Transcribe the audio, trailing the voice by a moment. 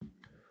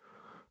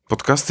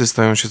Podcasty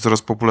stają się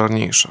coraz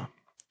popularniejsze.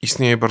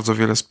 Istnieje bardzo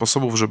wiele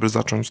sposobów, żeby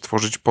zacząć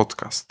tworzyć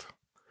podcast.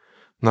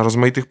 Na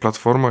rozmaitych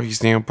platformach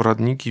istnieją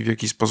poradniki, w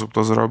jaki sposób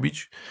to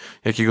zrobić,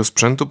 jakiego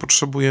sprzętu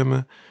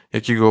potrzebujemy,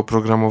 jakiego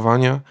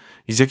oprogramowania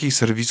i z jakich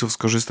serwisów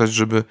skorzystać,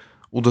 żeby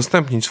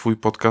udostępnić swój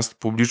podcast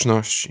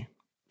publiczności.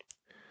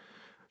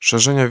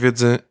 Szerzenia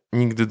wiedzy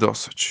nigdy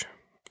dosyć,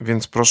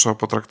 więc proszę o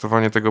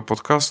potraktowanie tego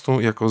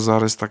podcastu jako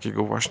zarys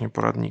takiego właśnie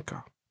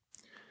poradnika.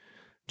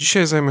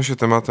 Dzisiaj zajmę się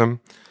tematem,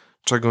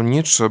 czego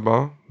nie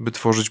trzeba, by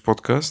tworzyć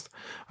podcast,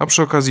 a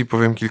przy okazji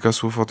powiem kilka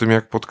słów o tym,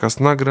 jak podcast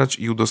nagrać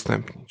i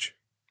udostępnić.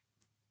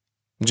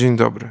 Dzień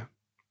dobry.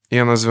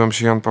 Ja nazywam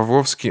się Jan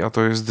Pawłowski, a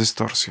to jest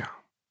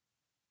Dystorsja.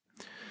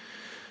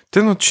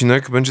 Ten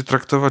odcinek będzie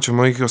traktować o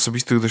moich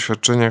osobistych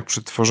doświadczeniach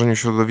przy tworzeniu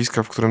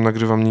środowiska, w którym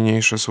nagrywam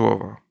niniejsze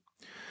słowa.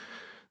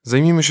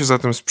 Zajmijmy się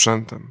zatem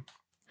sprzętem.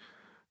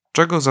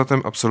 Czego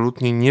zatem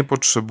absolutnie nie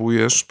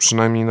potrzebujesz,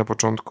 przynajmniej na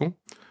początku,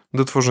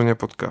 do tworzenia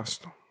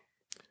podcastu?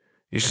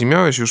 Jeśli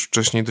miałeś już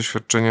wcześniej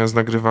doświadczenia z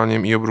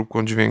nagrywaniem i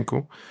obróbką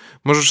dźwięku,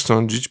 możesz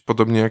sądzić,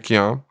 podobnie jak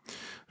ja,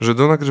 że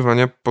do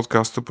nagrywania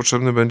podcastu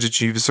potrzebny będzie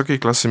Ci wysokiej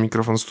klasy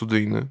mikrofon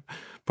studyjny,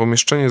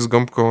 pomieszczenie z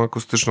gąbką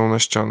akustyczną na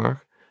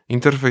ścianach,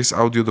 interfejs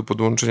audio do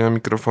podłączenia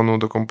mikrofonu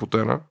do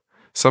komputera,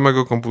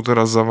 samego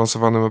komputera z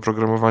zaawansowanym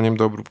oprogramowaniem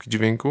do obróbki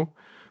dźwięku,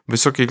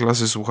 wysokiej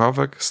klasy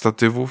słuchawek,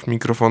 statywów,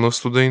 mikrofonów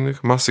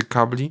studyjnych, masy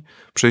kabli,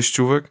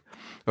 przejściówek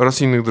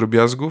oraz innych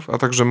drobiazgów, a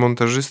także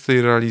montażysty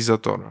i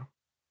realizatora.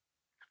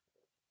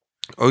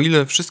 O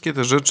ile wszystkie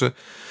te rzeczy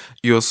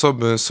i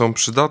osoby są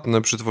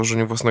przydatne przy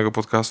tworzeniu własnego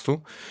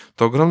podcastu,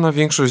 to ogromna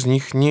większość z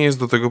nich nie jest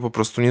do tego po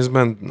prostu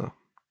niezbędna.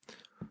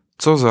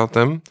 Co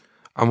zatem,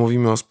 a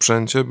mówimy o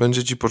sprzęcie,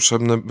 będzie Ci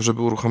potrzebne,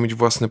 żeby uruchomić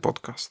własny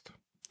podcast?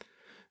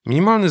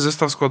 Minimalny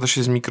zestaw składa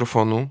się z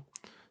mikrofonu.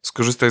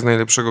 Skorzystaj z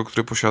najlepszego,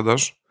 który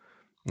posiadasz.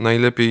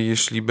 Najlepiej,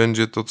 jeśli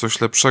będzie to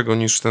coś lepszego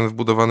niż ten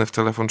wbudowany w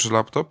telefon czy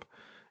laptop.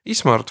 I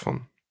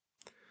smartfon.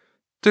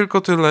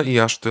 Tylko tyle i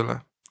aż tyle.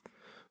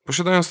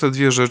 Posiadając te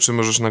dwie rzeczy,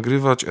 możesz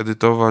nagrywać,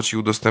 edytować i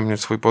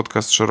udostępniać swój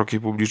podcast szerokiej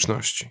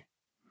publiczności.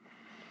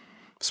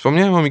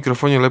 Wspomniałem o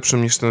mikrofonie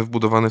lepszym niż ten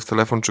wbudowany w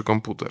telefon czy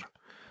komputer.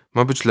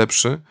 Ma być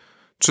lepszy,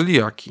 czyli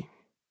jaki?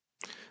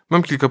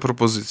 Mam kilka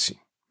propozycji.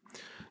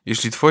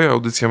 Jeśli Twoja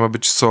audycja ma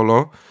być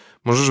solo,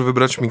 możesz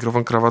wybrać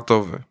mikrofon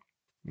krawatowy.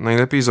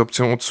 Najlepiej z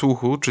opcją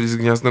odsłuchu, czyli z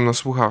gniazdem na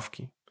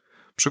słuchawki.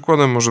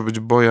 Przykładem może być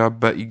Boya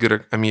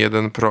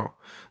EP01 Pro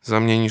za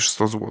mniej niż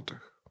 100 zł.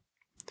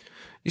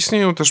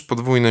 Istnieją też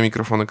podwójne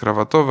mikrofony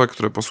krawatowe,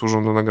 które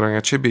posłużą do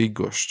nagrania Ciebie i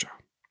gościa.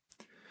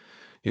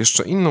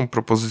 Jeszcze inną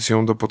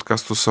propozycją do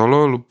podcastu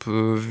solo lub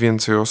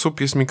więcej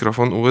osób jest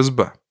mikrofon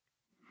USB.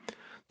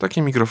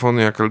 Takie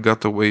mikrofony jak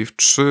Elgato Wave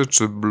 3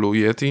 czy Blue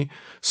Yeti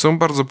są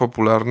bardzo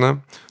popularne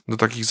do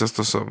takich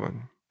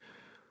zastosowań.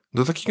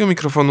 Do takiego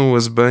mikrofonu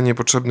USB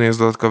niepotrzebny jest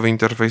dodatkowy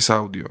interfejs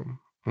audio.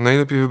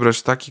 Najlepiej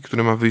wybrać taki,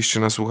 który ma wyjście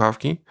na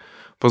słuchawki.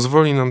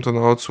 Pozwoli nam to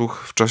na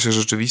odsłuch w czasie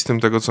rzeczywistym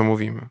tego, co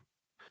mówimy.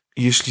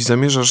 Jeśli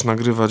zamierzasz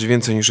nagrywać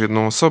więcej niż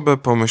jedną osobę,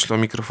 pomyśl o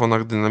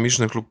mikrofonach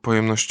dynamicznych lub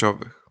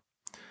pojemnościowych.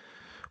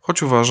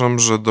 Choć uważam,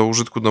 że do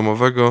użytku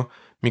domowego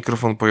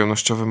mikrofon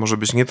pojemnościowy może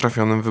być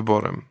nietrafionym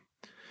wyborem.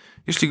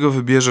 Jeśli go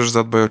wybierzesz,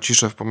 zadbaj o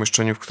ciszę w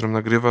pomieszczeniu, w którym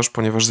nagrywasz,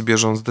 ponieważ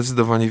zbierze on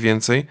zdecydowanie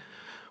więcej,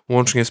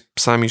 łącznie z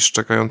psami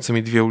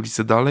szczekającymi 2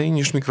 ulice dalej,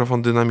 niż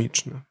mikrofon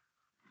dynamiczny,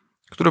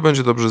 który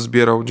będzie dobrze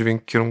zbierał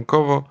dźwięk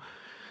kierunkowo,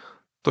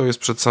 to jest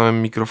przed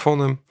samym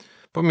mikrofonem,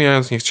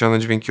 pomijając niechciane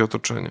dźwięki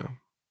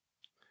otoczenia.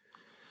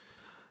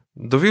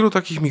 Do wielu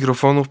takich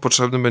mikrofonów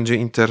potrzebny będzie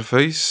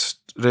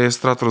interfejs,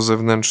 rejestrator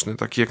zewnętrzny,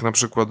 taki jak na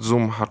przykład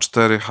Zoom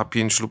H4,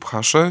 H5 lub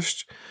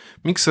H6,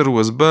 mikser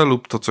USB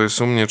lub to, co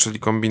jest u mnie, czyli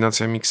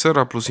kombinacja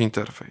miksera plus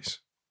interfejs.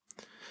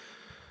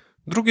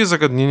 Drugie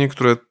zagadnienie,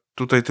 które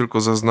tutaj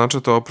tylko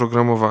zaznaczę, to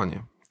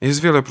oprogramowanie.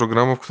 Jest wiele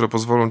programów, które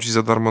pozwolą Ci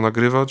za darmo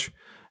nagrywać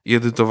i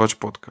edytować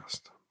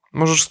podcast.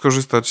 Możesz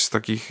skorzystać z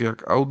takich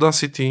jak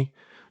Audacity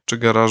czy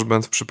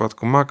GarageBand w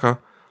przypadku Maca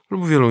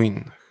lub wielu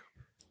innych.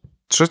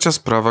 Trzecia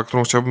sprawa,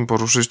 którą chciałbym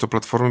poruszyć, to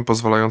platformy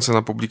pozwalające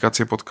na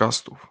publikację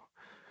podcastów.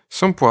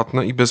 Są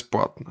płatne i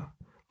bezpłatne.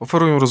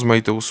 Oferują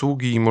rozmaite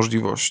usługi i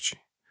możliwości.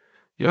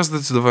 Ja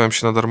zdecydowałem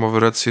się na darmowy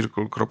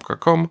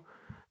redcircle.com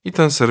i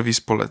ten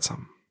serwis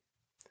polecam.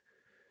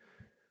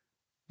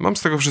 Mam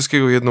z tego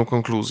wszystkiego jedną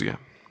konkluzję.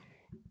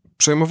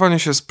 Przejmowanie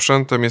się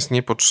sprzętem jest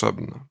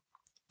niepotrzebne.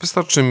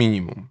 Wystarczy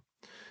minimum.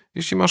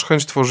 Jeśli masz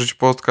chęć tworzyć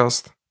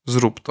podcast,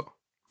 zrób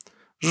to.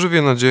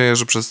 Żywię nadzieję,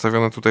 że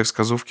przedstawione tutaj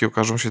wskazówki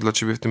okażą się dla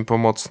Ciebie w tym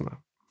pomocne.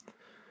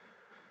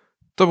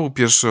 To był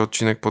pierwszy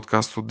odcinek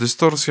podcastu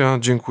Dystorsja.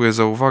 Dziękuję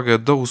za uwagę.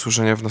 Do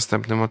usłyszenia w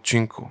następnym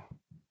odcinku.